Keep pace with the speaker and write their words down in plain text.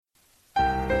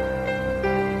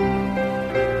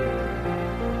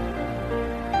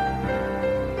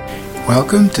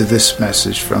Welcome to this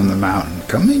message from the mountain,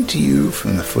 coming to you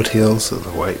from the foothills of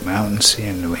the White Mountains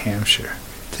in New Hampshire.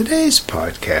 Today's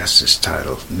podcast is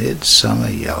titled Midsummer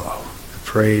Yellow. The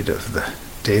parade of the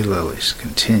daylilies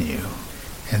continue,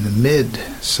 and the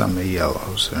midsummer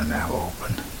yellows are now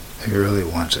open. The early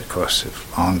ones, of course,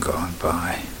 have long gone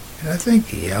by. And I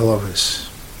think yellow is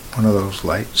one of those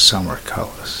light summer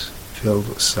colors, filled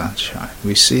with sunshine.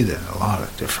 We see that in a lot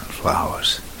of different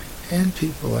flowers. And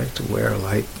people like to wear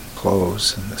light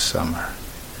clothes in the summer.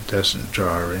 It doesn't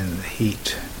draw in the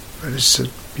heat, but it's a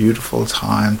beautiful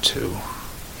time to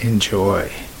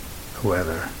enjoy the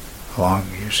weather, as long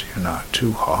as you're not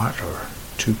too hot or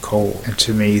too cold. And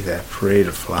to me, that parade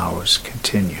of flowers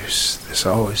continues. There's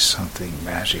always something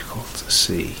magical to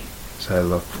see as I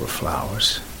look for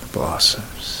flowers, the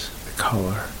blossoms, the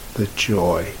color, the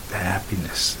joy, the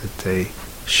happiness that they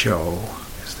show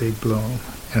as they bloom.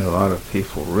 And a lot of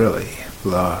people really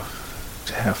love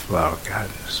to have flower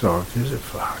gardens or visit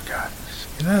flower gardens.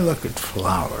 And I look at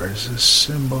flowers as a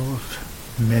symbol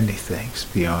of many things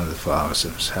beyond the flowers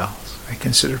themselves. I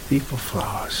consider people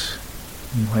flowers.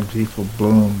 And when people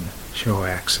bloom, show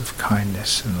acts of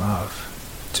kindness and love.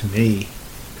 To me,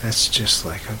 that's just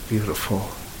like a beautiful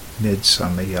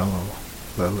midsummer yellow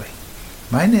lily.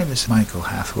 My name is Michael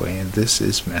Hathaway, and this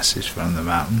is Message from the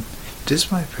Mountain. It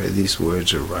is my prayer these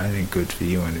words are right and good for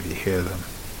you, and if you hear them,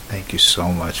 thank you so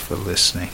much for listening.